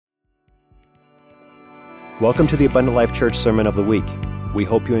Welcome to the Abundant Life Church Sermon of the Week. We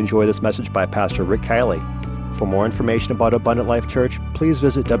hope you enjoy this message by Pastor Rick Kielley. For more information about Abundant Life Church, please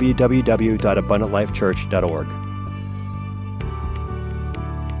visit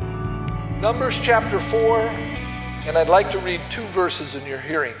www.abundantlifechurch.org. Numbers chapter 4, and I'd like to read 2 verses in your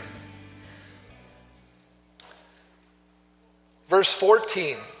hearing. Verse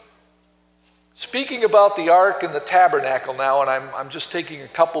 14. Speaking about the ark and the tabernacle now, and I'm just taking a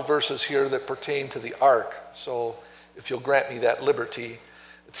couple verses here that pertain to the ark, so if you'll grant me that liberty.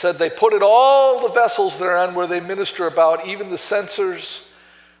 It said, they put it all the vessels thereon where they minister about, even the censers,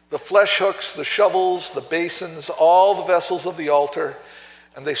 the flesh hooks, the shovels, the basins, all the vessels of the altar,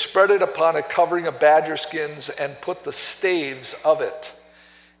 and they spread it upon a covering of badger skins and put the staves of it.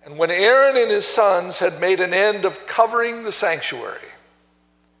 And when Aaron and his sons had made an end of covering the sanctuary,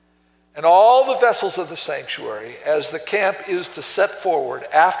 and all the vessels of the sanctuary, as the camp is to set forward,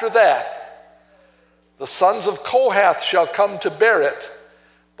 after that, the sons of Kohath shall come to bear it,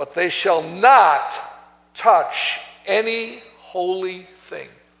 but they shall not touch any holy thing,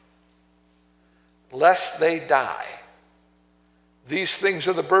 lest they die. These things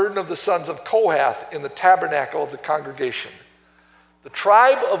are the burden of the sons of Kohath in the tabernacle of the congregation. The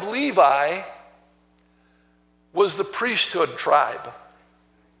tribe of Levi was the priesthood tribe.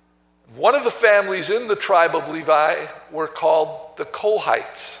 One of the families in the tribe of Levi were called the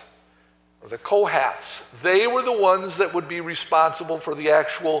Kohites, or the Kohaths. They were the ones that would be responsible for the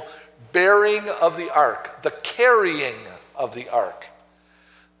actual bearing of the ark, the carrying of the ark.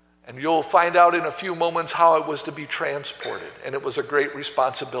 And you'll find out in a few moments how it was to be transported, and it was a great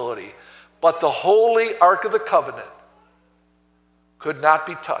responsibility. But the holy Ark of the Covenant could not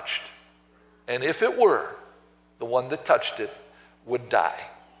be touched. And if it were, the one that touched it would die.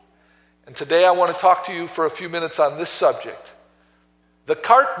 And today I want to talk to you for a few minutes on this subject. The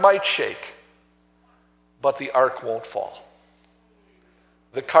cart might shake, but the ark won't fall.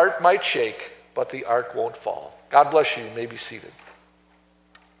 The cart might shake, but the ark won't fall. God bless you. You may be seated.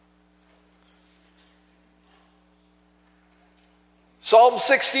 Psalm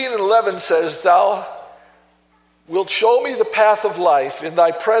 16:11 says, Thou wilt show me the path of life. In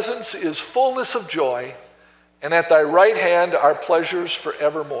thy presence is fullness of joy, and at thy right hand are pleasures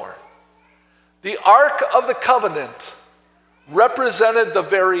forevermore. The Ark of the Covenant represented the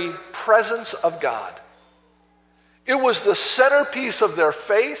very presence of God. It was the centerpiece of their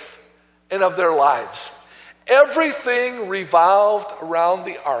faith and of their lives. Everything revolved around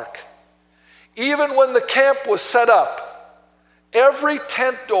the ark. Even when the camp was set up, every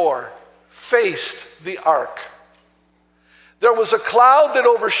tent door faced the ark. There was a cloud that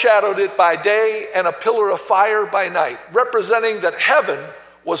overshadowed it by day and a pillar of fire by night, representing that heaven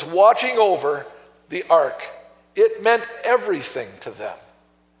was watching over the ark. It meant everything to them.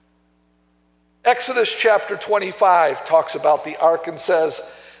 Exodus chapter 25 talks about the ark and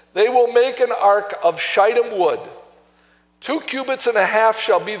says, They will make an ark of shittim wood. 2.5 cubits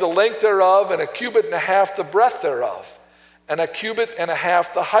shall be the length thereof, and 1.5 cubits the breadth thereof, and 1.5 cubits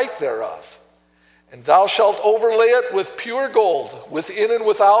the height thereof. And thou shalt overlay it with pure gold. Within and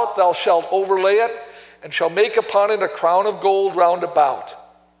without thou shalt overlay it, and shall make upon it a crown of gold round about.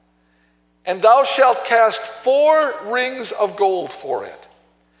 And thou shalt cast 4 rings of gold for it,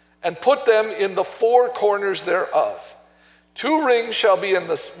 and put them in the 4 corners thereof. 2 rings shall be in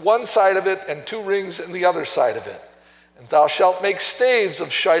the one side of it, and 2 rings in the other side of it. And thou shalt make staves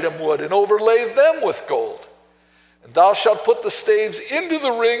of shittim wood, and overlay them with gold. And thou shalt put the staves into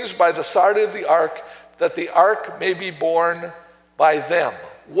the rings by the side of the ark, that the ark may be borne by them.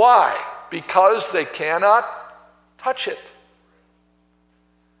 Why? Because they cannot touch it.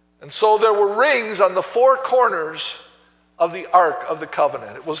 And so there were rings on the 4 corners of the Ark of the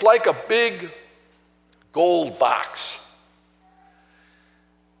Covenant. It was like a big gold box.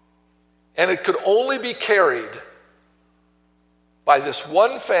 And it could only be carried by this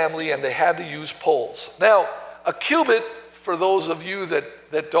one family, and they had to use poles. Now, a cubit, for those of you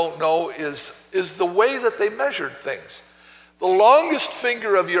that don't know, is the way that they measured things. The longest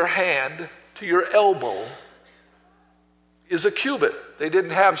finger of your hand to your elbow is a cubit. They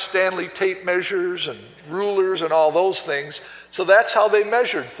didn't have Stanley tape measures and rulers and all those things, so that's how they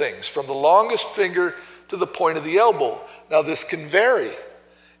measured things, from the longest finger to the point of the elbow. Now this can vary.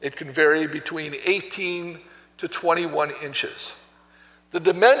 It can vary between 18 to 21 inches. The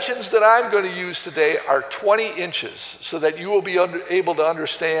dimensions that I'm going to use today are 20 inches, so that you will be able to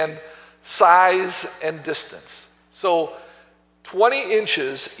understand size and distance. So 20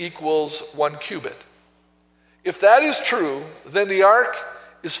 inches equals 1 cubit. If that is true, then the ark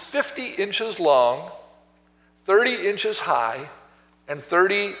is 50 inches long, 30 inches high, and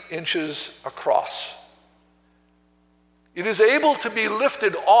 30 inches across. It is able to be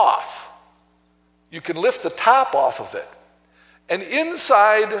lifted off. You can lift the top off of it. And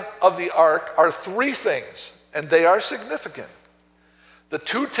inside of the ark are three things, and they are significant. The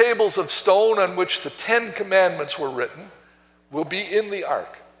 2 tables of stone on which the 10 commandments were written will be in the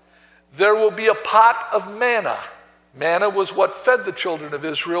ark. There will be a pot of manna. Manna was what fed the children of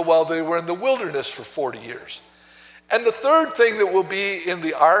Israel while they were in the wilderness for 40 years. And the third thing that will be in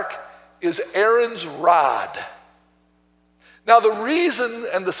the ark is Aaron's rod. Now, the reason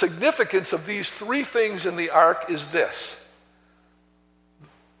and the significance of these 3 things in the ark is this.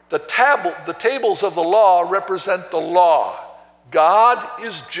 The tables of the law represent the law. God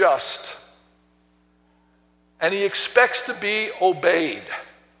is just, and he expects to be obeyed.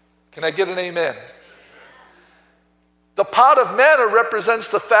 Can I get an amen? The pot of manna represents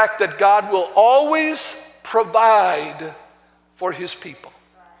the fact that God will always provide for his people.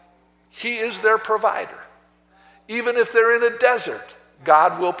 He is their provider. Even if they're in a desert,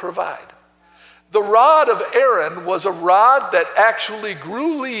 God will provide. The rod of Aaron was a rod that actually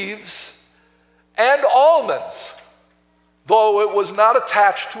grew leaves and almonds, though it was not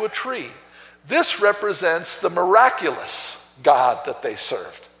attached to a tree. This represents the miraculous God that they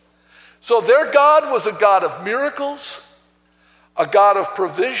served. So their God was a God of miracles, a God of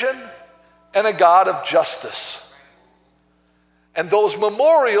provision, and a God of justice. And those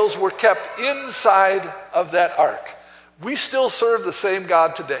memorials were kept inside of that ark. We still serve the same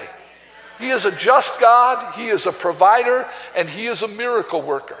God today. He is a just God, he is a provider, and he is a miracle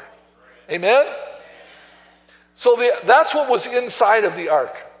worker. Amen? So that's what was inside of the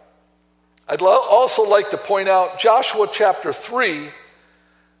ark. I'd also like to point out Joshua chapter 3,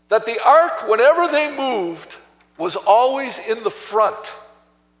 that the ark, whenever they moved, was always in the front.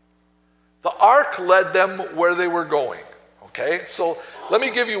 The ark led them where they were going. Okay, so let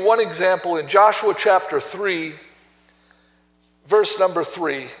me give you one example. In Joshua chapter 3, verse number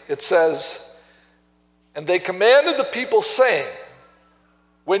 3, it says, "And they commanded the people, saying,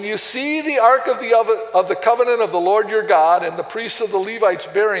 when you see the ark of the covenant of the Lord your God and the priests of the Levites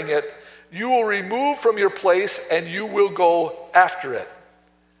bearing it, you will remove from your place and you will go after it.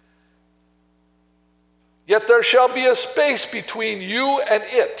 Yet there shall be a space between you and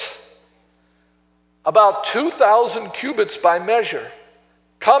it, about 2,000 cubits by measure.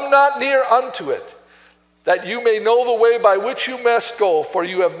 Come not near unto it, that you may know the way by which you must go, for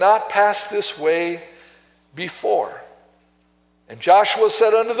you have not passed this way before." And Joshua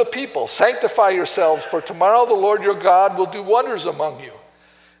said unto the people, "Sanctify yourselves, for tomorrow the Lord your God will do wonders among you."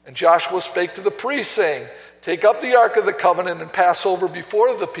 And Joshua spake to the priests, saying, "Take up the ark of the covenant and pass over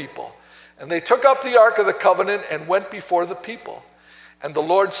before the people." And they took up the ark of the covenant and went before the people. And the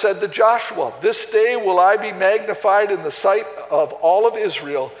Lord said to Joshua, "This day will I be magnified in the sight of all of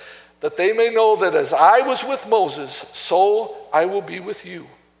Israel, that they may know that as I was with Moses, so I will be with you.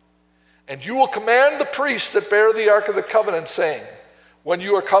 And you will command the priests that bear the ark of the covenant, saying, when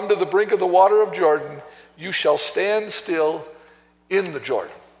you are come to the brink of the water of Jordan, you shall stand still in the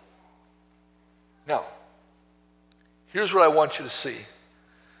Jordan." Now, here's what I want you to see.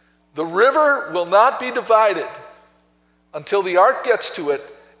 The river will not be divided until the ark gets to it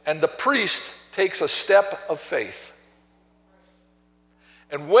and the priest takes a step of faith.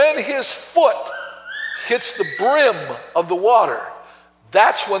 And when his foot hits the brim of the water,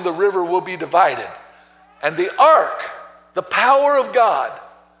 that's when the river will be divided. And the ark, the power of God,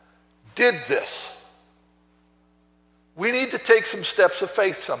 did this. We need to take some steps of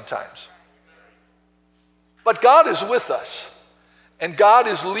faith sometimes. But God is with us, and God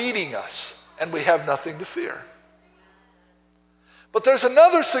is leading us, and we have nothing to fear. But there's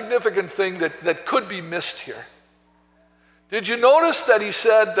another significant thing that could be missed here. Did you notice that he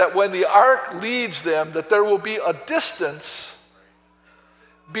said that when the ark leads them, that there will be a distance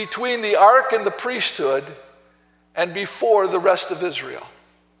between the ark and the priesthood and before the rest of Israel?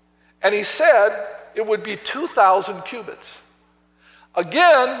 And he said it would be 2,000 cubits.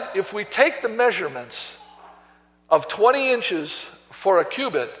 Again, if we take the measurements of 20 inches for a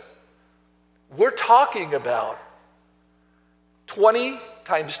cubit, we're talking about 20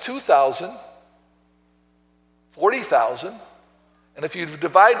 times 2,000, 40,000. And if you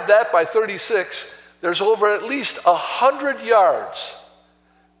divide that by 36, there's over at least 100 yards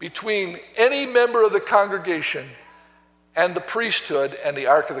between any member of the congregation and the priesthood and the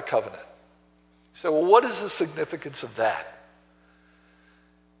Ark of the Covenant. So, well, what is the significance of that?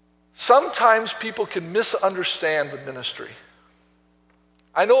 Sometimes people can misunderstand the ministry.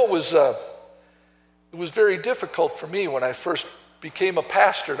 I know it was very difficult for me when I first became a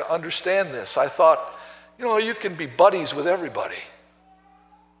pastor to understand this. I thought, you can be buddies with everybody.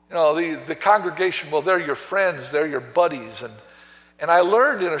 The congregation, well, they're your friends, they're your buddies. And I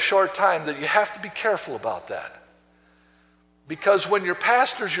learned in a short time that you have to be careful about that. Because when your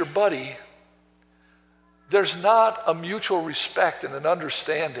pastor's your buddy, there's not a mutual respect and an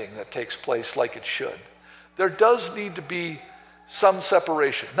understanding that takes place like it should. There does need to be some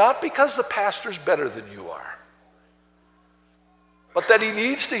separation. Not because the pastor's better than you are, but that he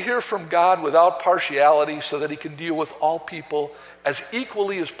needs to hear from God without partiality so that he can deal with all people as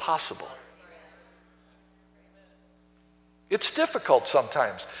equally as possible. It's difficult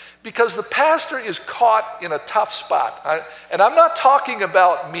sometimes because the pastor is caught in a tough spot. And I'm not talking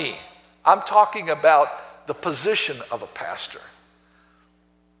about me. I'm talking about the position of a pastor.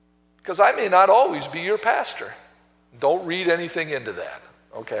 Because I may not always be your pastor. Don't read anything into that,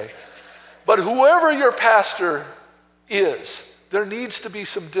 okay? But whoever your pastor is, there needs to be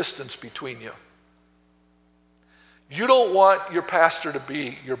some distance between you. You don't want your pastor to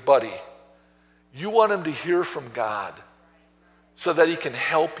be your buddy. You want him to hear from God so that he can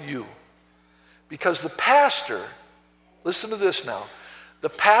help you. Because the pastor, listen to this now, the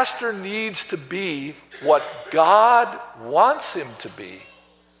pastor needs to be what God wants him to be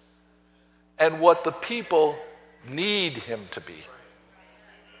and what the people need him to be.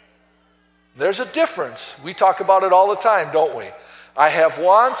 There's a difference. We talk about it all the time, don't we? I have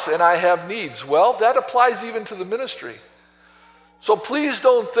wants and I have needs. Well, that applies even to the ministry. So please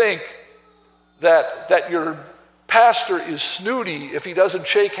don't think that your pastor is snooty if he doesn't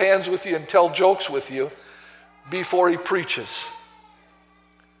shake hands with you and tell jokes with you before he preaches.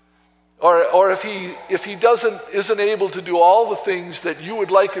 Or if he isn't able to do all the things that you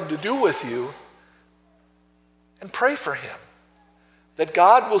would like him to do with you, and pray for him, that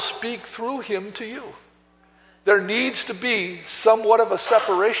God will speak through him to you. There needs to be somewhat of a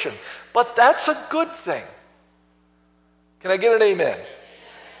separation, but that's a good thing. Can I get an amen?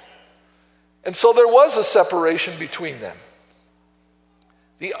 And so there was a separation between them.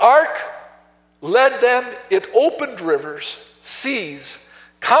 The ark led them, it opened rivers, seas,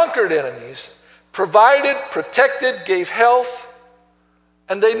 conquered enemies, provided, protected, gave health,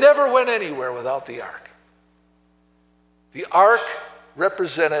 and they never went anywhere without the ark. The ark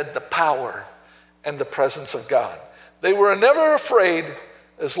represented the power and the presence of God. They were never afraid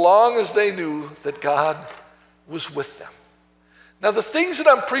as long as they knew that God was with them. Now, the things that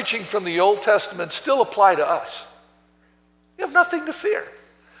I'm preaching from the Old Testament still apply to us. You have nothing to fear.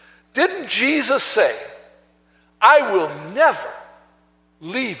 Didn't Jesus say, I will never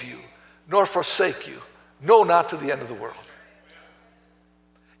leave you nor forsake you, no, not to the end of the world?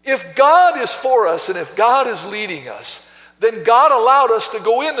 If God is for us and if God is leading us, then God allowed us to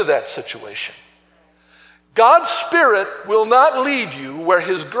go into that situation. God's Spirit will not lead you where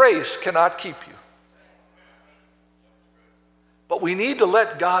His grace cannot keep you. But we need to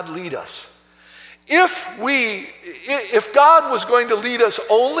let God lead us. If God was going to lead us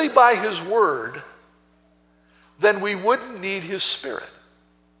only by His Word, then we wouldn't need His Spirit.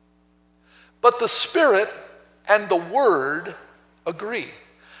 But the Spirit and the Word agree.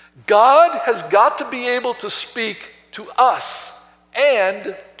 God has got to be able to speak to us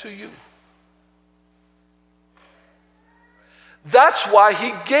and to you. That's why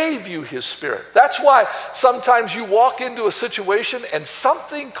He gave you His Spirit. That's why sometimes you walk into a situation and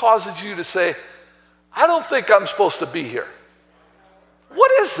something causes you to say, I don't think I'm supposed to be here.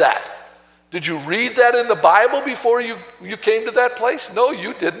 What is that? Did you read that in the Bible before you came to that place? No,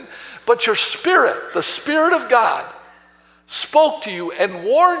 you didn't. But your spirit, the Spirit of God, spoke to you and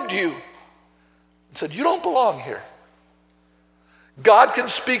warned you and said, you don't belong here. God can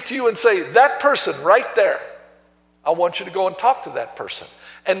speak to you and say, that person right there, I want you to go and talk to that person,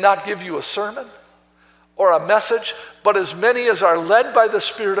 and not give you a sermon or a message, but as many as are led by the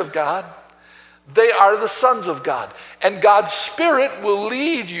Spirit of God, they are the sons of God. And God's Spirit will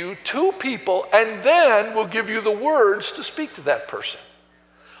lead you to people and then will give you the words to speak to that person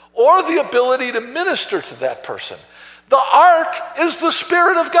or the ability to minister to that person. The ark is the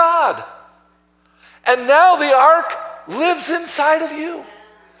Spirit of God. And now the ark lives inside of you.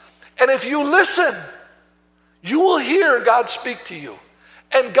 And if you listen, you will hear God speak to you,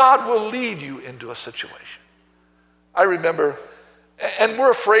 and God will lead you into a situation. I remember, and we're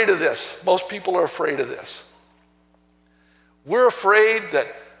afraid of this. Most people are afraid of this. We're afraid that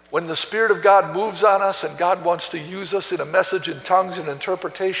when the Spirit of God moves on us and God wants to use us in a message in tongues and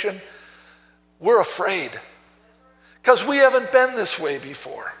interpretation, we're afraid because we haven't been this way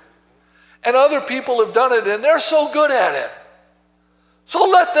before. And other people have done it, and they're so good at it. So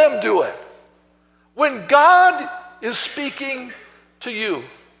let them do it. When God is speaking to you,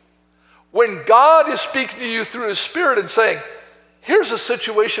 when God is speaking to you through His Spirit and saying, Here's a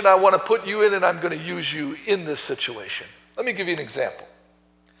situation I want to put you in, and I'm going to use you in this situation. Let me give you an example.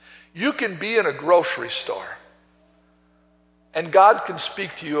 You can be in a grocery store, and God can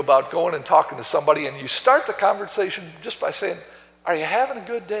speak to you about going and talking to somebody, and you start the conversation just by saying, "Are you having a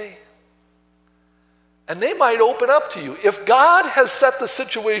good day?" And they might open up to you. If God has set the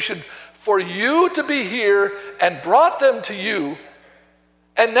situation for you to be here and brought them to you,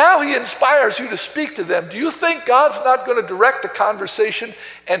 and now he inspires you to speak to them, do you think God's not going to direct the conversation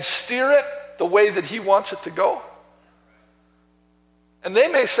and steer it the way that he wants it to go? And they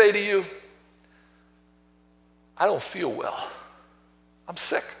may say to you, "I don't feel well. I'm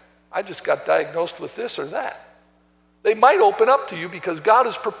sick. I just got diagnosed with this or that." They might open up to you because God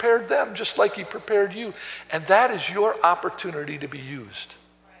has prepared them just like he prepared you. And that is your opportunity to be used.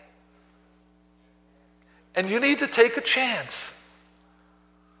 And you need to take a chance.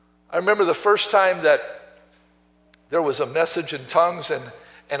 I remember the first time that there was a message in tongues and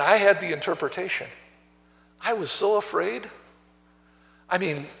I had the interpretation. I was so afraid. I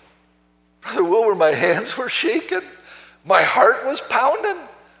mean, Brother Wilbur, my hands were shaking. My heart was pounding.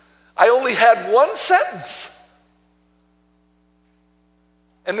 I only had one sentence.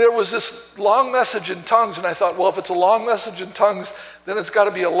 And there was this long message in tongues, and I thought, well, if it's a long message in tongues, then it's got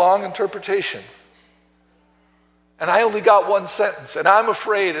to be a long interpretation. And I only got one sentence, and I'm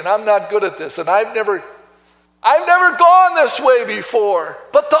afraid, and I'm not good at this, and I've never gone this way before.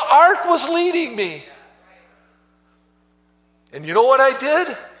 But the Ark was leading me. And you know what I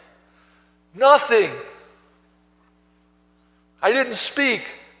did? Nothing. I didn't speak.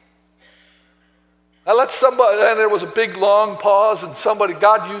 I let somebody, and there was a big long pause, and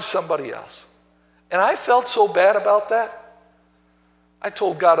God used somebody else. And I felt so bad about that. I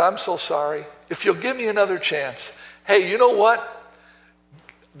told God, "I'm so sorry. If you'll give me another chance." Hey, you know what?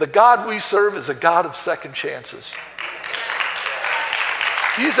 The God we serve is a God of second chances.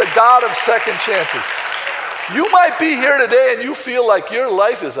 He's a God of second chances. You might be here today and you feel like your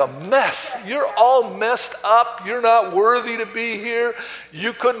life is a mess. You're all messed up. You're not worthy to be here.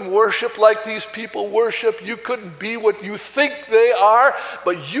 You couldn't worship like these people worship. You couldn't be what you think they are,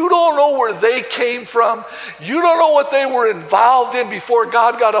 but you don't know where they came from. You don't know what they were involved in before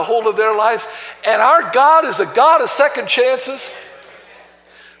God got a hold of their lives. And our God is a God of second chances.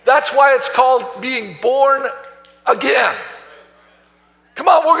 That's why it's called being born again. Come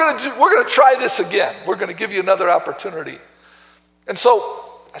on, we're going to try this again. We're going to give you another opportunity. And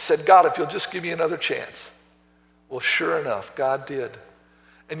so I said, "God, if you'll just give me another chance." Well, sure enough, God did.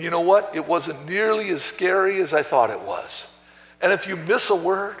 And you know what? It wasn't nearly as scary as I thought it was. And if you miss a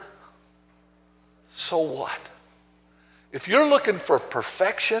word, so what? If you're looking for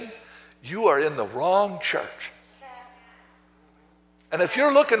perfection, you are in the wrong church. And if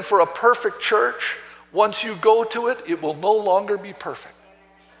you're looking for a perfect church, once you go to it, it will no longer be perfect.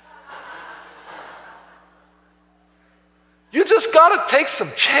 You just got to take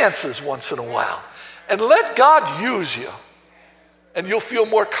some chances once in a while and let God use you, and you'll feel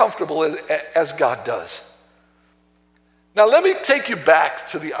more comfortable as God does. Now let me take you back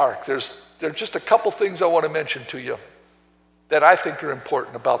to the ark. There are just a couple things I want to mention to you that I think are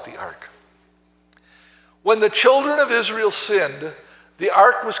important about the ark. When the children of Israel sinned, the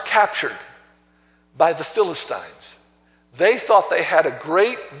ark was captured by the Philistines. They thought they had a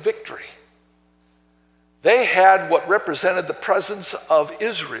great victory. They had what represented the presence of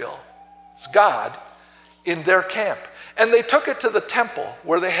Israel's God in their camp. And they took it to the temple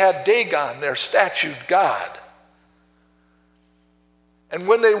where they had Dagon, their statued god. And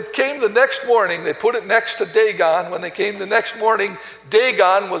when they came the next morning, they put it next to Dagon. When they came the next morning,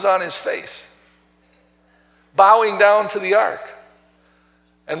 Dagon was on his face, bowing down to the ark.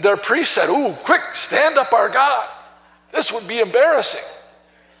 And their priest said, "Ooh, quick, stand up our God. This would be embarrassing."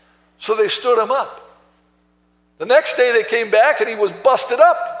 So they stood him up. The next day they came back and he was busted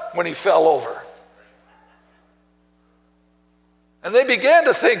up when he fell over. And they began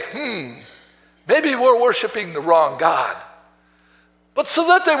to think, maybe we're worshiping the wrong God. But so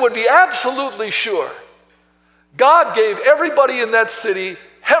that they would be absolutely sure, God gave everybody in that city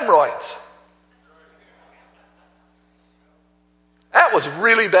hemorrhoids. That was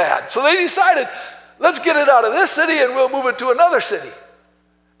really bad. So they decided, let's get it out of this city and we'll move it to another city.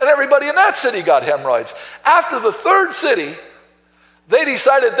 And everybody in that city got hemorrhoids. After the third city, they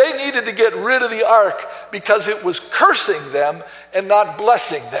decided they needed to get rid of the ark because it was cursing them and not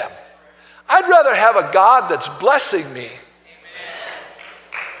blessing them. I'd rather have a God that's blessing me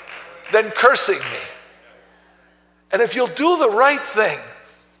than cursing me. And if you'll do the right thing,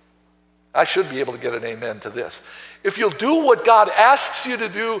 I should be able to get an amen to this. If you'll do what God asks you to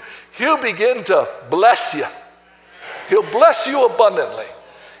do, he'll begin to bless you. He'll bless you abundantly.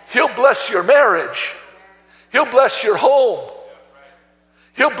 He'll bless your marriage. He'll bless your home.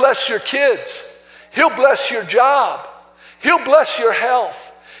 He'll bless your kids. He'll bless your job. He'll bless your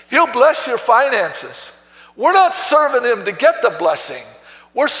health. He'll bless your finances. We're not serving him to get the blessing.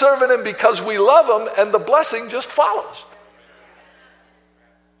 We're serving him because we love him, and the blessing just follows.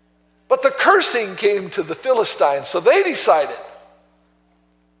 But the cursing came to the Philistines, so they decided,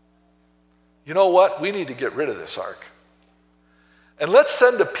 you know what? We need to get rid of this ark. And let's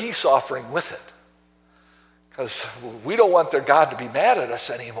send a peace offering with it, because we don't want their God to be mad at us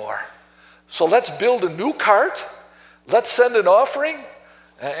anymore. So let's build a new cart. Let's send an offering,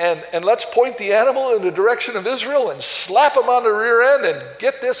 and let's point the animal in the direction of Israel and slap him on the rear end and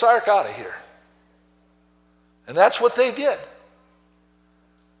get this ark out of here. And that's what they did.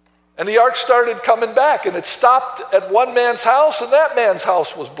 And the ark started coming back, and it stopped at one man's house, and that man's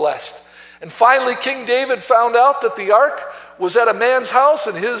house was blessed. And finally, King David found out that the ark was at a man's house,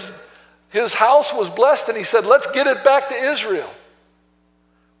 and his house was blessed, and he said, let's get it back to Israel.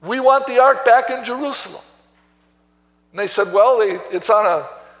 We want the ark back in Jerusalem. And they said, well, it's on a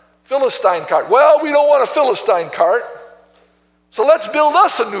Philistine cart. Well, we don't want a Philistine cart, so let's build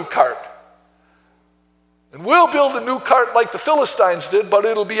us a new cart. And we'll build a new cart like the Philistines did, but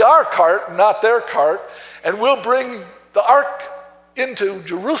it'll be our cart, not their cart, and we'll bring the ark into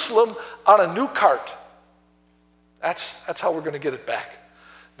Jerusalem on a new cart. That's how we're going to get it back.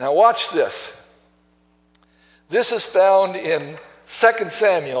 Now watch this. This is found in 2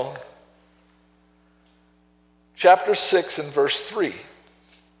 Samuel chapter 6 and verse 3.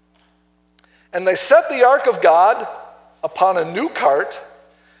 And they set the ark of God upon a new cart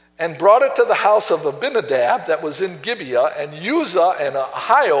and brought it to the house of Abinadab that was in Gibeah, and Uzzah and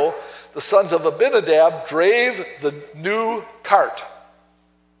Ahio, the sons of Abinadab, drave the new cart.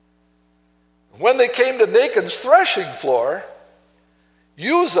 When they came to Nachon's threshing floor,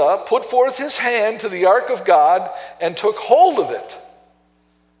 Uzzah put forth his hand to the ark of God and took hold of it,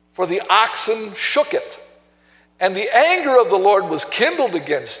 for the oxen shook it. And the anger of the Lord was kindled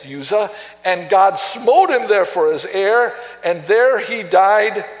against Uzzah, and God smote him there for his heir, and there he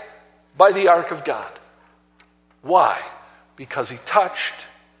died by the ark of God. Why? Because he touched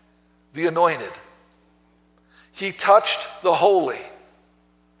the anointed. He touched the holy.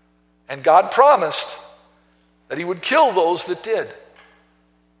 And God promised that he would kill those that did.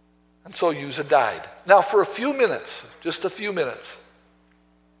 And so Uzzah died. Now for a few minutes, just a few minutes,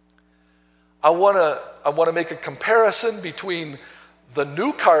 I want to make a comparison between the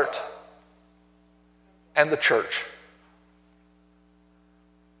new cart and the church.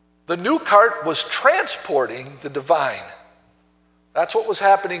 The new cart was transporting the divine. That's what was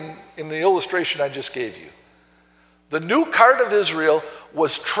happening in the illustration I just gave you. The new cart of Israel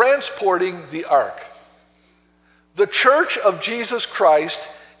was transporting the ark. The church of Jesus Christ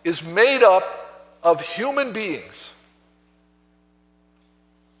is made up of human beings.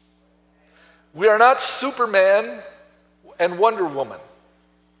 We are not Superman and Wonder Woman.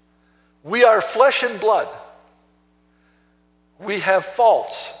 We are flesh and blood. We have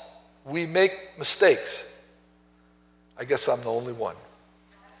faults. We make mistakes. I guess I'm the only one.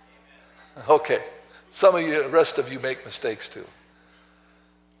 Okay. Some of you, the rest of you make mistakes too.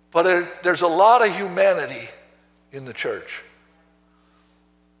 But there's a lot of humanity in the church.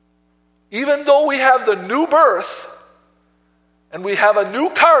 Even though we have the new birth and we have a new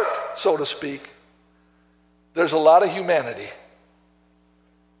cart, so to speak, there's a lot of humanity.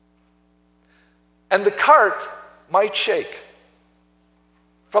 And the cart might shake.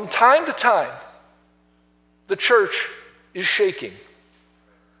 From time to time, the church is shaking.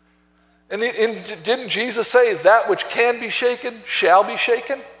 And didn't Jesus say, that which can be shaken shall be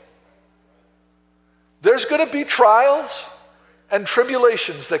shaken? There's going to be trials and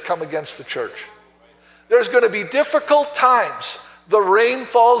tribulations that come against the church. There's going to be difficult times. The rain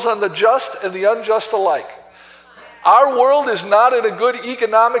falls on the just and the unjust alike. Our world is not in a good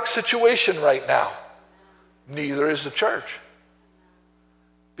economic situation right now. Neither is the church.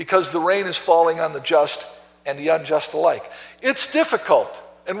 Because the rain is falling on the just and the unjust alike. It's difficult,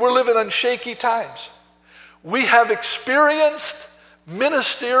 and we're living in shaky times. We have experienced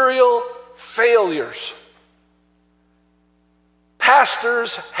ministerial failures.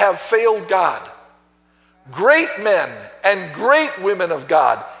 Pastors have failed God. Great men and great women of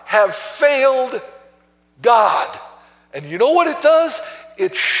God have failed God. And you know what it does?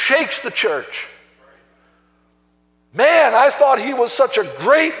 It shakes the church. Man, I thought he was such a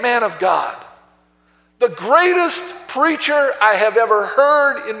great man of God. The greatest preacher I have ever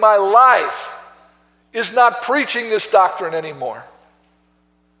heard in my life is not preaching this doctrine anymore.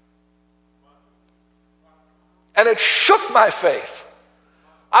 And it shook my faith.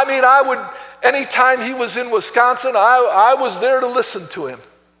 I mean, anytime he was in Wisconsin, I was there to listen to him.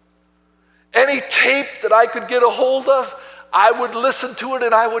 Any tape that I could get a hold of, I would listen to it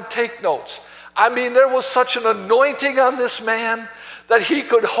and I would take notes. I mean, there was such an anointing on this man that he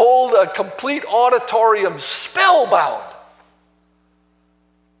could hold a complete auditorium spellbound.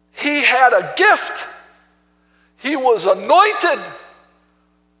 He had a gift. He was anointed.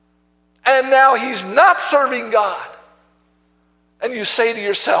 And now he's not serving God. And you say to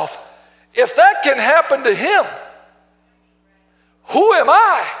yourself, if that can happen to him, who am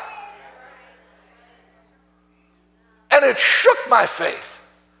I? And it shook my faith.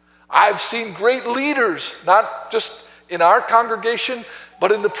 I've seen great leaders, not just in our congregation,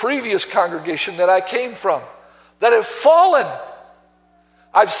 but in the previous congregation that I came from, that have fallen.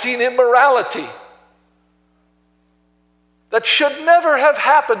 I've seen immorality that should never have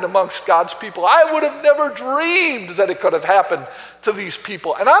happened amongst God's people. I would have never dreamed that it could have happened to these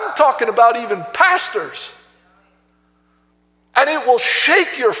people. And I'm talking about even pastors. And it will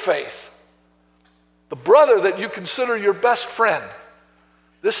shake your faith. The brother that you consider your best friend,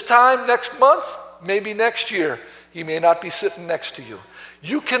 this time next month, maybe next year, he may not be sitting next to you.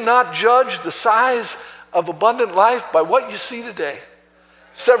 You cannot judge the size of abundant life by what you see today.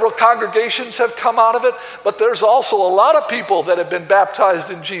 Several congregations have come out of it, but there's also a lot of people that have been baptized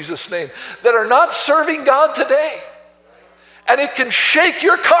in Jesus' name that are not serving God today. And it can shake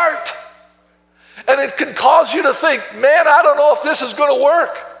your cart. And it can cause you to think, man, I don't know if this is going to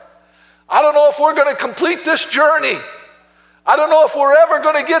work. I don't know if we're going to complete this journey. I don't know if we're ever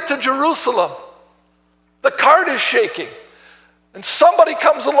going to get to Jerusalem. The cart is shaking. And somebody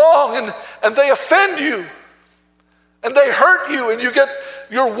comes along and they offend you. And they hurt you, and you get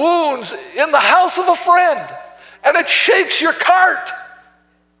your wounds in the house of a friend. And it shakes your cart.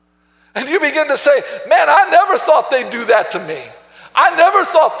 And you begin to say, man, I never thought they'd do that to me. I never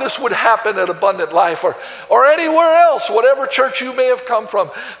thought this would happen at Abundant Life or anywhere else, whatever church you may have come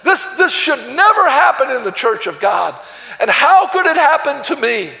from. This should never happen in the church of God. And how could it happen to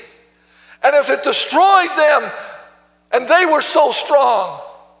me? And if it destroyed them and they were so strong,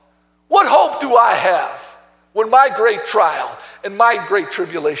 what hope do I have when my great trial and my great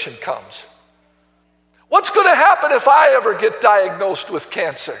tribulation comes? What's going to happen if I ever get diagnosed with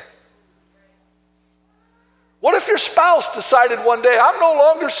cancer? What if your spouse decided one day, I'm no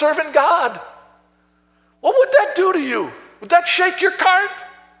longer serving God? What would that do to you? Would that shake your cart?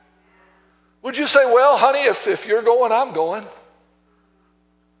 Would you say, well, honey, if you're going, I'm going?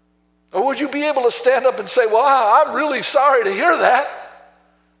 Or would you be able to stand up and say, well, I'm really sorry to hear that.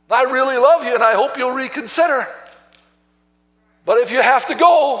 I really love you and I hope you'll reconsider. But if you have to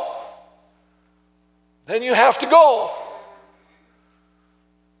go, then you have to go.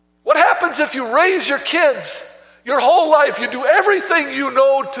 What happens if you raise your kids your whole life? You do everything you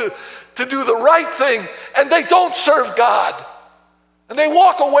know to do the right thing, and they don't serve God. And they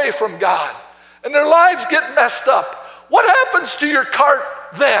walk away from God. And their lives get messed up. What happens to your cart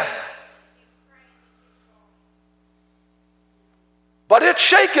then? But it's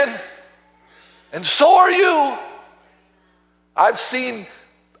shaken, and so are you. I've seen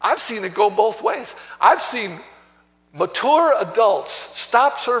it go both ways. I've seen mature adults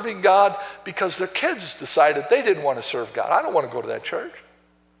stop serving God because their kids decided they didn't want to serve God. I don't want to go to that church.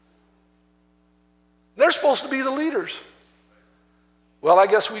 They're supposed to be the leaders. Well, I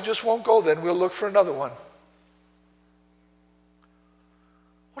guess we just won't go then. We'll look for another one.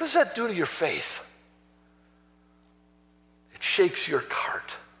 What does that do to your faith? It shakes your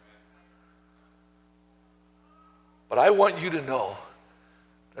cart. But I want you to know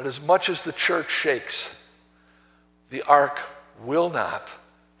that as much as the church shakes, the ark will not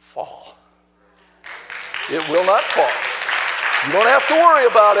fall. It will not fall. You don't have to worry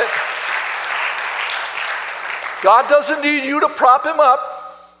about it. God doesn't need you to prop him up.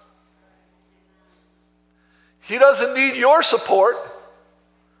 He doesn't need your support.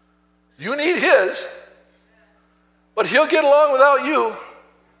 You need his. But he'll get along without you.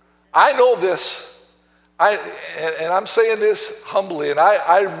 I know this. And I'm saying this humbly, and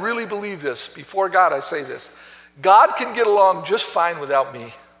I really believe this. Before God, I say this. God can get along just fine without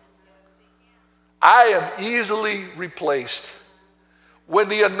me. I am easily replaced. When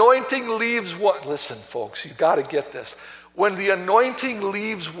the anointing leaves one, listen, folks, you got to get this. When the anointing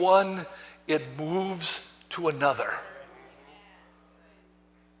leaves one, it moves to another.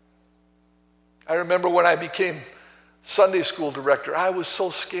 I remember when I became Sunday school director, I was so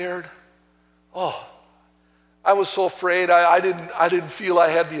scared. Oh, I was so afraid. I didn't feel I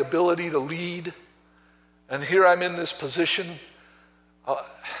had the ability to lead. And here I'm in this position.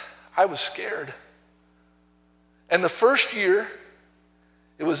 I was scared. And the first year,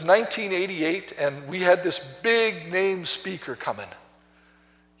 it was 1988, and we had this big name speaker coming.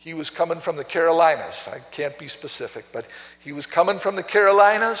 He was coming from the Carolinas. I can't be specific, but he was coming from the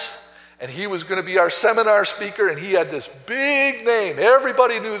Carolinas, and he was going to be our seminar speaker, and he had this big name.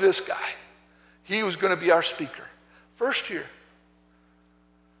 Everybody knew this guy. He was going to be our speaker. First year.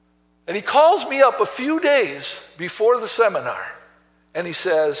 And he calls me up a few days before the seminar, and he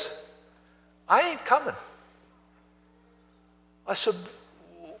says, I ain't coming. I said,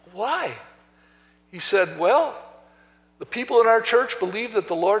 why? He said, well, the people in our church believe that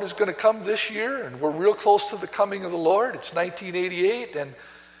the Lord is going to come this year, and we're real close to the coming of the Lord. It's 1988,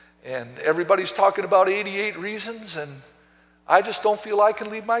 and everybody's talking about 88 reasons, and I just don't feel I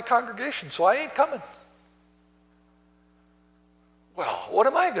can leave my congregation, so I ain't coming. Well, what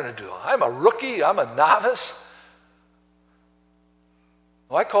am I going to do? I'm a rookie. I'm a novice.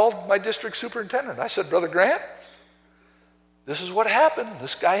 Well, I called my district superintendent. I said, Brother Grant, this is what happened.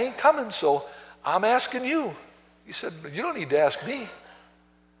 This guy ain't coming, so I'm asking you. He said, you don't need to ask me. He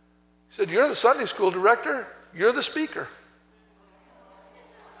said, you're the Sunday school director. You're the speaker.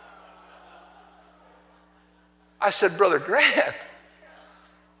 I said, Brother Grant.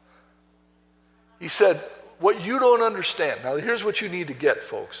 He said, what you don't understand. Now, here's what you need to get,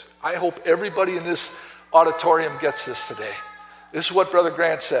 folks. I hope everybody in this auditorium gets this today. This is what Brother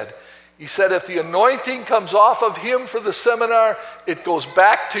Grant said. He said, if the anointing comes off of him for the seminar, it goes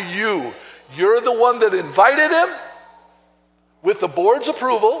back to you. You're the one that invited him with the board's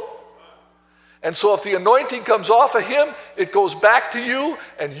approval. And so if the anointing comes off of him, it goes back to you,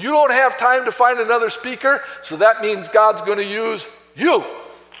 and you don't have time to find another speaker, so that means God's going to use you.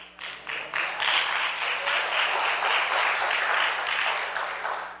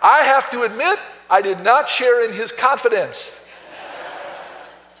 I have to admit, I did not share in his confidence.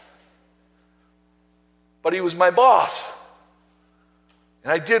 But he was my boss.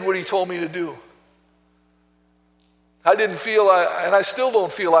 And I did what he told me to do. I didn't feel, and I still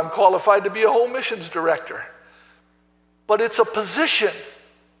don't feel I'm qualified to be a home missions director. But it's a position.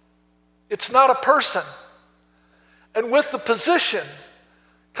 It's not a person. And with the position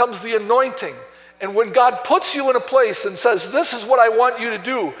comes the anointing. And when God puts you in a place and says, this is what I want you to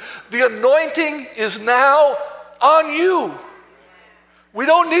do, the anointing is now on you. We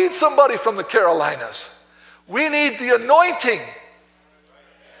don't need somebody from the Carolinas. We need the anointing.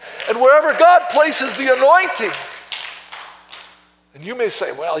 And wherever God places the anointing, and you may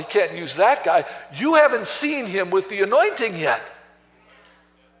say, well, he can't use that guy. You haven't seen him with the anointing yet.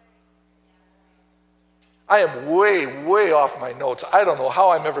 I am way, way off my notes. I don't know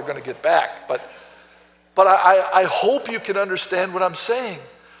how I'm ever going to get back, but I hope you can understand what I'm saying.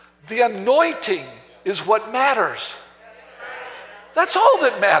 The anointing is what matters. That's all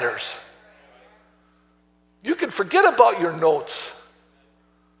that matters. You can forget about your notes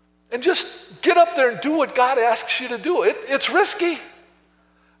and just get up there and do what God asks you to do. It's risky,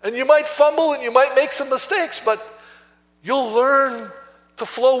 and you might fumble and you might make some mistakes, but you'll learn to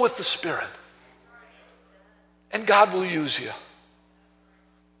flow with the Spirit, and God will use you.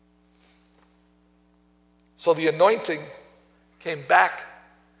 So the anointing came back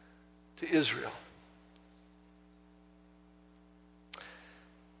to Israel.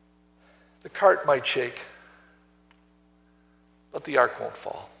 The cart might shake, but the ark won't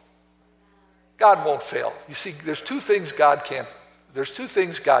fall. God won't fail. You see, there's two things God can't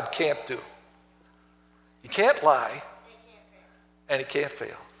do. He can't lie, and he can't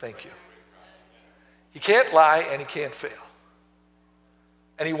fail. Thank you. He can't lie, and he can't fail.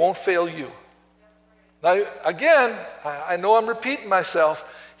 And he won't fail you. Now, again, I know I'm repeating myself.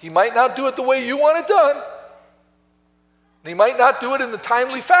 He might not do it the way you want it done. And he might not do it in the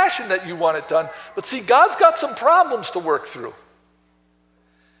timely fashion that you want it done. But see, God's got some problems to work through.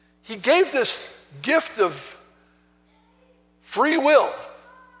 He gave this gift of free will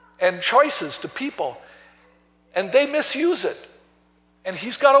and choices to people, and they misuse it. And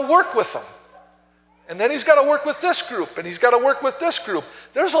he's got to work with them. And then he's got to work with this group, and he's got to work with this group.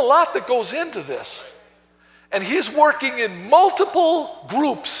 There's a lot that goes into this. And he's working in multiple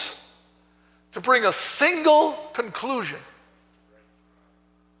groups to bring a single conclusion.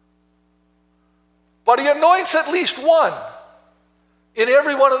 But he anoints at least one in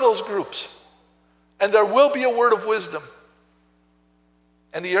every one of those groups. And there will be a word of wisdom.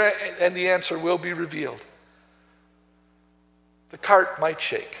 And the answer will be revealed. The cart might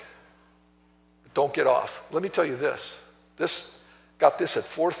shake. But don't get off. Let me tell you this. Got this at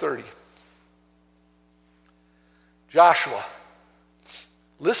 4:30. Joshua.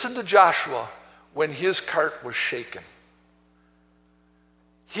 Listen to Joshua when his cart was shaken.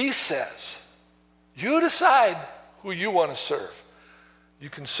 He says, you decide who you want to serve. You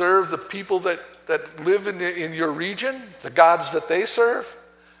can serve the people that live in your region, the gods that they serve.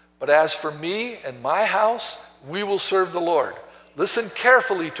 But as for me and my house, we will serve the Lord. Listen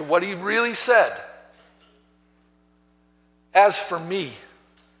carefully to what he really said. As for me,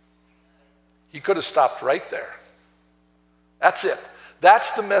 he could have stopped right there. That's it.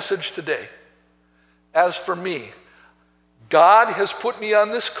 That's the message today. As for me, God has put me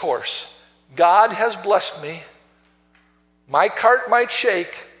on this course. God has blessed me. My cart might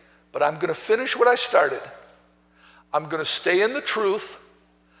shake, but I'm going to finish what I started. I'm going to stay in the truth.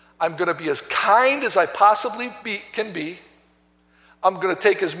 I'm going to be as kind as I possibly can be. I'm going to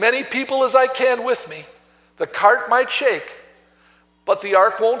take as many people as I can with me. The cart might shake, but the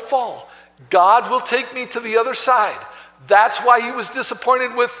ark won't fall. God will take me to the other side. That's why he was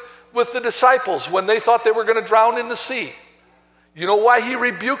disappointed with the disciples when they thought they were going to drown in the sea. You know why he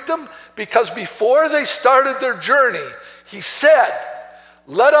rebuked them? Because before they started their journey, he said,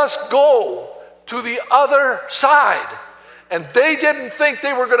 let us go to the other side. And they didn't think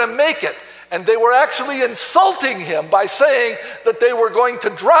they were going to make it. And they were actually insulting him by saying that they were going to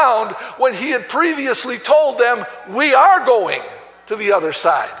drown when he had previously told them, we are going to the other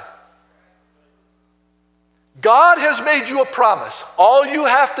side. God has made you a promise. All you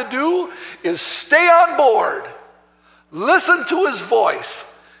have to do is stay on board. Listen to his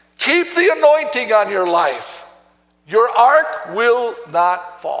voice. Keep the anointing on your life. Your ark will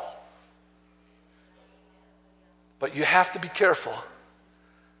not fall. But you have to be careful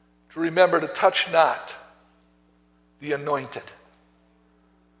to remember to touch not the anointed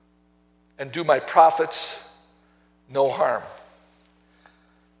and do my prophets no harm.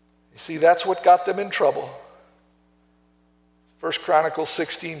 You see, that's what got them in trouble. 1 Chronicles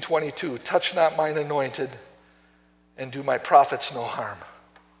 16:22, touch not mine anointed and do my prophets no harm.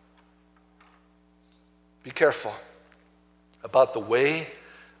 Be careful about the way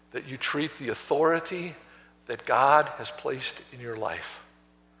that you treat the authority that God has placed in your life.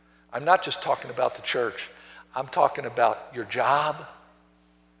 I'm not just talking about the church. I'm talking about your job.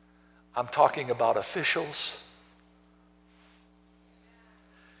 I'm talking about officials.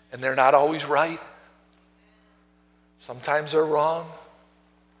 And they're not always right. Sometimes they're wrong,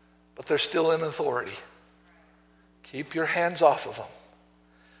 but they're still in authority. Keep your hands off of them.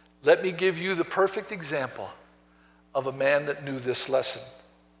 Let me give you the perfect example of a man that knew this lesson.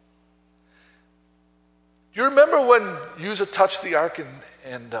 Do you remember when Uzzah touched the ark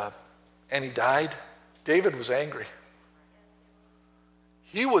and he died? David was angry.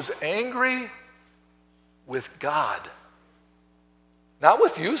 He was angry with God, not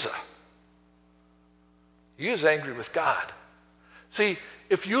with Uzzah. He was angry with God. See,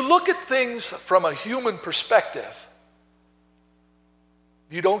 if you look at things from a human perspective,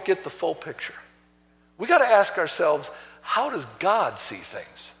 you don't get the full picture. We got to ask ourselves, how does God see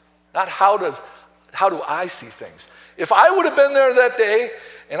things? Not how do I see things? If I would have been there that day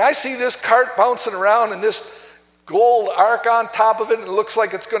and I see this cart bouncing around and this gold ark on top of it and it looks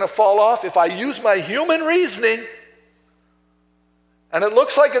like it's going to fall off, if I use my human reasoning and it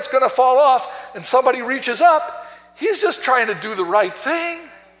looks like it's going to fall off and somebody reaches up, he's just trying to do the right thing.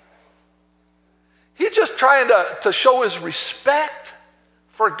 He's just trying to show his respect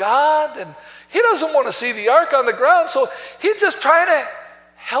for God, and he doesn't want to see the ark on the ground, so he's just trying to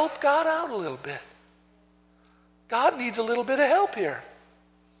help God out a little bit. God needs a little bit of help here.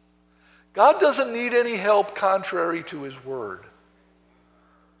 God doesn't need any help contrary to his word.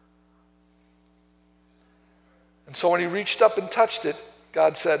 And so when he reached up and touched it,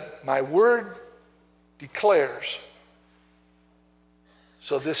 God said, my word declares.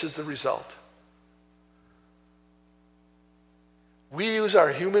 So this is the result. We use our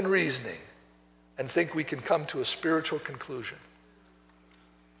human reasoning and think we can come to a spiritual conclusion.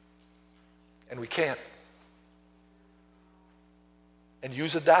 And we can't. And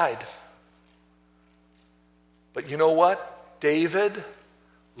Uzzah died. But you know what? David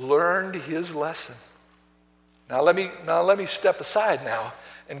learned his lesson. Now let me step aside now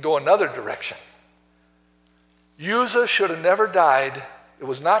and go another direction. Uzzah should have never died. It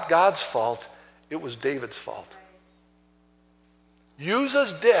was not God's fault. It was David's fault.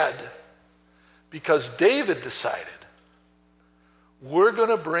 Uzzah's dead because David decided, we're going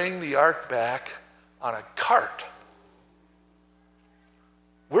to bring the ark back on a cart.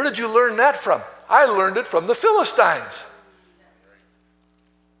 Where did you learn that from? I learned it from the Philistines.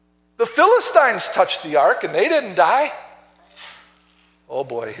 The Philistines touched the ark and they didn't die. Oh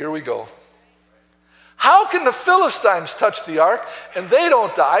boy, here we go. How can the Philistines touch the ark and they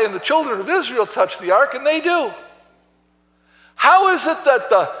don't die, and the children of Israel touch the ark and they do? How is it that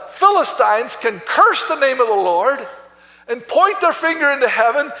the Philistines can curse the name of the Lord and point their finger into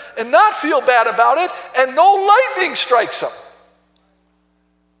heaven and not feel bad about it, and no lightning strikes them?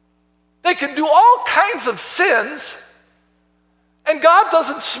 They can do all kinds of sins, and God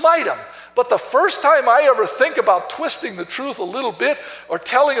doesn't smite them. But the first time I ever think about twisting the truth a little bit or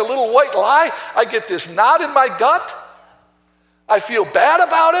telling a little white lie, I get this knot in my gut. I feel bad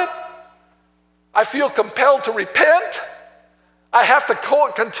about it. I feel compelled to repent. I have to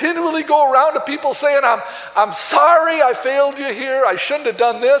continually go around to people saying, I'm sorry I failed you here. I shouldn't have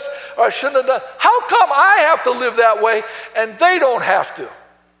done this, or I shouldn't have done. How come I have to live that way and they don't have to?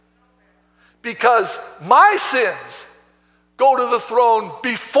 Because my sins go to the throne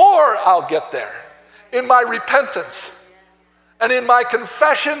before I'll get there, in my repentance and in my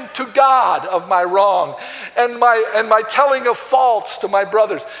confession to God of my wrong and my telling of faults to my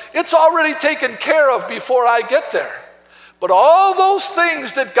brothers. It's already taken care of before I get there. But all those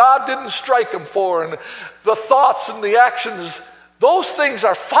things that God didn't strike them for, and the thoughts and the actions, those things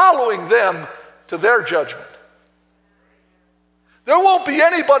are following them to their judgment. There won't be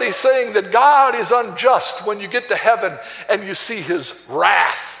anybody saying that God is unjust when you get to heaven and you see his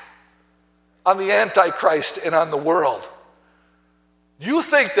wrath on the Antichrist and on the world. You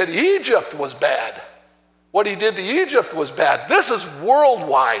think that Egypt was bad. What he did to Egypt was bad. This is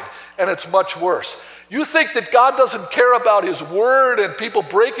worldwide, and it's much worse. You think that God doesn't care about his word and people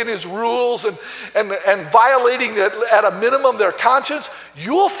breaking his rules and violating at a minimum their conscience?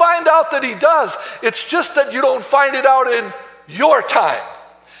 You'll find out that he does. It's just that you don't find it out in your time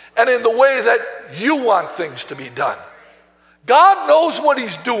and in the way that you want things to be done. God knows what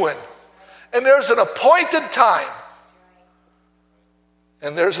he's doing, and there's an appointed time,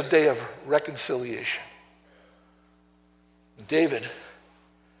 and there's a day of reconciliation. David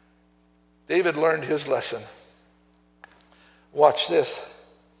learned his lesson. Watch this.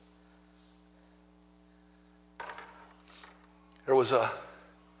 There was a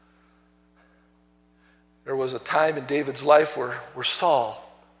time in David's life where Saul,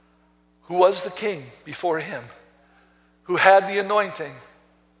 who was the king before him, who had the anointing,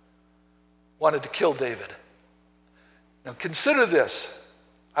 wanted to kill David. Now consider this.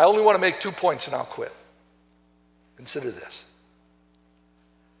 I only want to make 2 points and I'll quit. Consider this.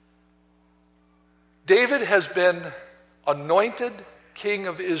 David has been anointed king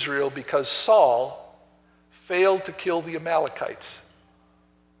of Israel because Saul failed to kill the Amalekites.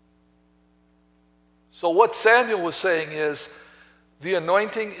 So what Samuel was saying is, the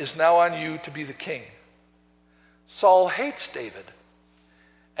anointing is now on you to be the king. Saul hates David,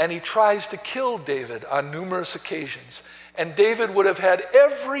 and he tries to kill David on numerous occasions. And David would have had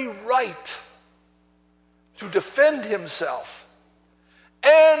every right to defend himself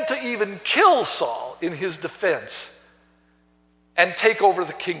and to even kill Saul in his defense and take over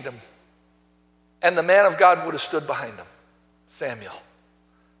the kingdom. And the man of God would have stood behind him, Samuel.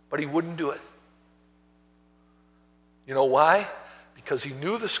 But he wouldn't do it. You know why? Because he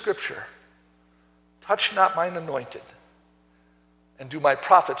knew the scripture, touch not mine anointed, and do my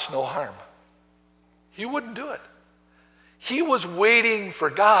prophets no harm. He wouldn't do it. He was waiting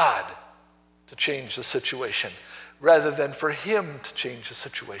for God to change the situation rather than for him to change the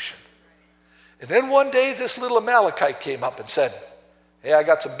situation. And then one day this little Amalekite came up and said, hey, I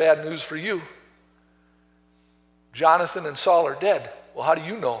got some bad news for you. Jonathan and Saul are dead. Well, how do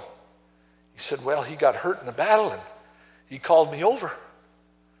you know? He said, well, he got hurt in the battle and he called me over.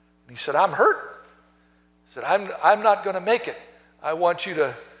 And he said, I'm hurt. He said, I'm not going to make it. I want you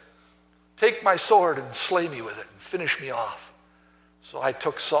to take my sword and slay me with it and finish me off. So I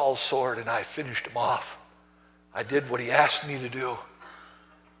took Saul's sword and I finished him off. I did what he asked me to do.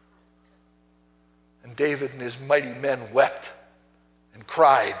 And David and his mighty men wept and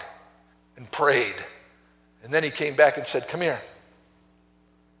cried and prayed. And then he came back and said, come here.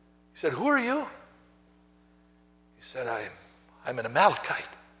 He said, who are you? He said, I'm an Amalekite.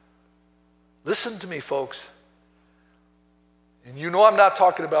 Listen to me, folks. And you know I'm not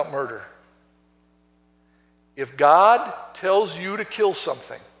talking about murder. If God tells you to kill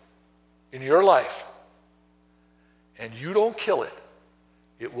something in your life and you don't kill it,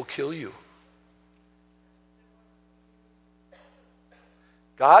 it will kill you.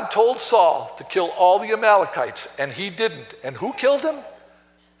 God told Saul to kill all the Amalekites, and he didn't. And who killed him?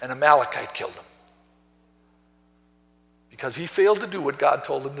 An Amalekite killed him. Because he failed to do what God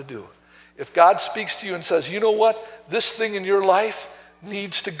told him to do. If God speaks to you and says, you know what? This thing in your life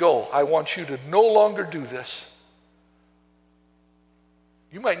needs to go. I want you to no longer do this.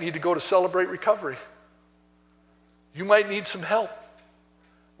 You might need to go to Celebrate Recovery. You might need some help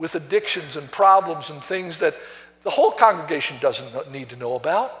with addictions and problems and things that the whole congregation doesn't need to know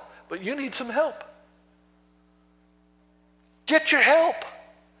about, but you need some help. Get your help.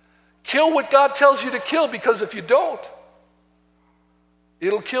 Kill what God tells you to kill, because if you don't,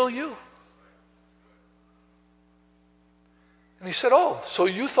 it'll kill you. And he said, oh, so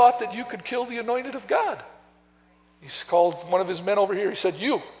you thought that you could kill the anointed of God? He called one of his men over here. He said,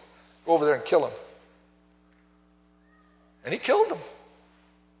 you, go over there and kill him. And he killed him.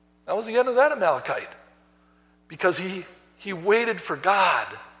 That was the end of that Amalekite. Because he waited for God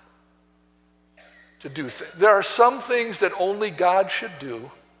to do things. There are some things that only God should do,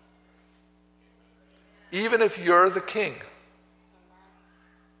 even if you're the king.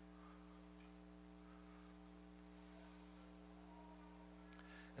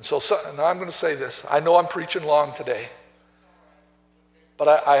 And so now I'm going to say this. I know I'm preaching long today, but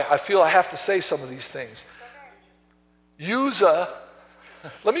I feel I have to say some of these things. Uzzah,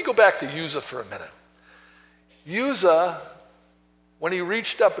 let me go back to Uzzah for a minute. Uzzah, when he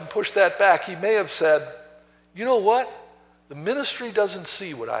reached up and pushed that back, he may have said, you know what? The ministry doesn't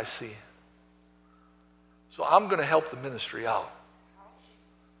see what I see. So I'm going to help the ministry out.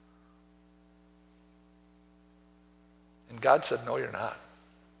 And God said, no, you're not.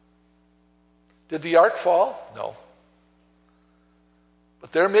 Did the ark fall? No.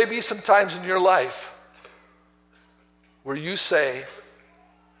 But there may be some times in your life where you say,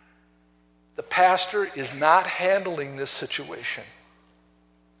 the pastor is not handling this situation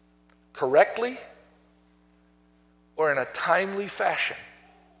correctly or in a timely fashion.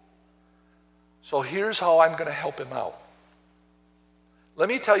 So here's how I'm going to help him out. Let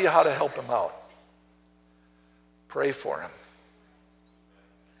me tell you how to help him out. Pray for him.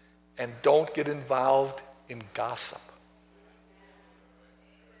 And don't get involved in gossip.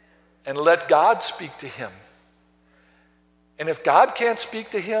 And let God speak to him. And if God can't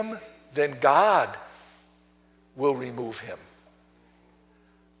speak to him, then God will remove him.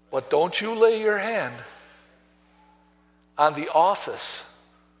 But don't you lay your hand on the office.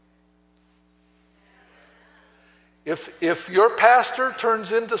 If your pastor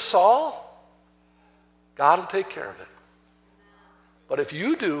turns into Saul, God will take care of it. But if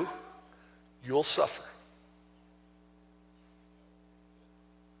you do, you'll suffer.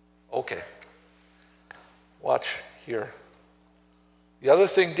 Okay. Watch here. The other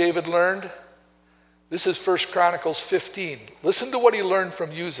thing David learned, this is 1 Chronicles 15. Listen to what he learned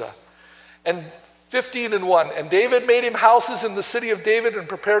from Uzzah. And 15:1, and David made him houses in the city of David and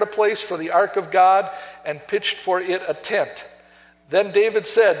prepared a place for the ark of God and pitched for it a tent. Then David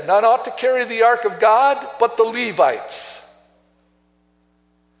said, none ought to carry the ark of God but the Levites.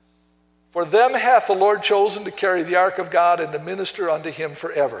 For them hath the Lord chosen to carry the ark of God and to minister unto him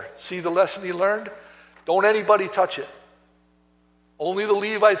forever. See the lesson he learned? Don't anybody touch it. Only the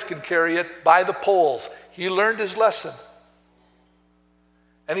Levites can carry it by the poles. He learned his lesson.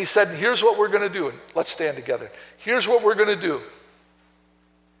 And he said, here's what we're going to do. Let's stand together. Here's what we're going to do.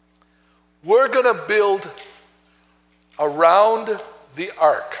 We're going to build around the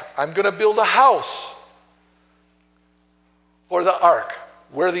ark. I'm going to build a house for the ark.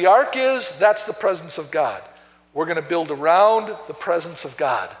 Where the ark is, that's the presence of God. We're going to build around the presence of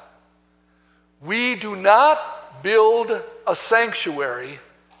God. We do not build a sanctuary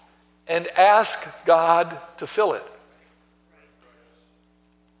and ask God to fill it.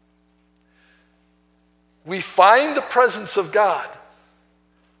 We find the presence of God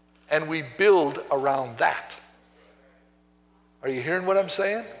and we build around that. Are you hearing what I'm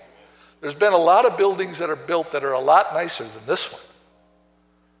saying? There's been a lot of buildings that are built that are a lot nicer than this one.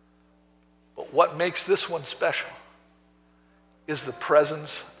 But what makes this one special is the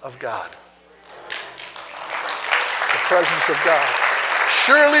presence of God. The presence of God.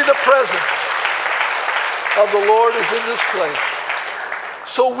 Surely the presence of the Lord is in this place.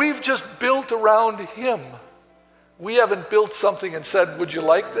 So we've just built around him. We haven't built something and said, would you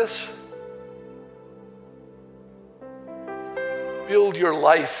like this? Build your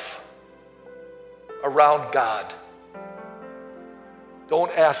life around God.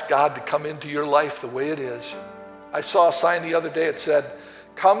 Don't ask God to come into your life the way it is. I saw a sign the other day. It said,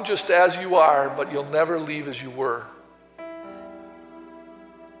 come just as you are, but you'll never leave as you were.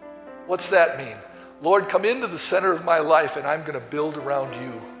 What's that mean? Lord, come into the center of my life and I'm going to build around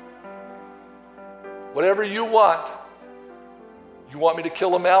you. Whatever you want. You want me to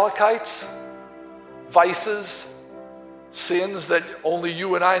kill Amalekites? Vices? Sins that only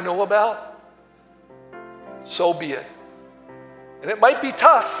you and I know about? So be it. And it might be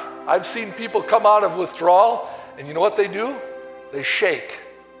tough. I've seen people come out of withdrawal, and you know what they do? They shake.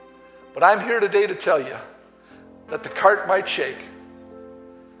 But I'm here today to tell you that the cart might shake,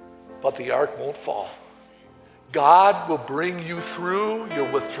 but the ark won't fall. God will bring you through your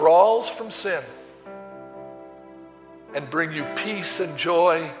withdrawals from sin and bring you peace and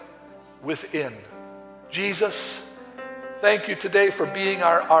joy within. Jesus, thank you today for being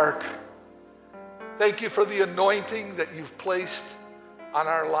our ark. Thank you for the anointing that you've placed on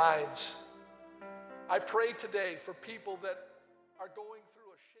our lives. I pray today for people that are going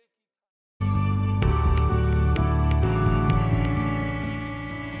through a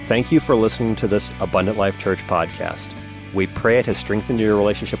shaky. Thank you for listening to this Abundant Life Church podcast. We pray it has strengthened your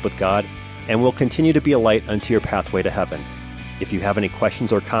relationship with God and will continue to be a light unto your pathway to heaven. If you have any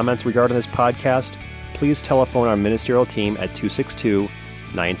questions or comments regarding this podcast, please telephone our ministerial team at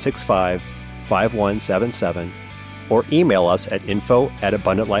 262-965-5177 or email us at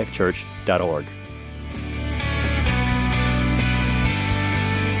info@abundantlifechurch.org.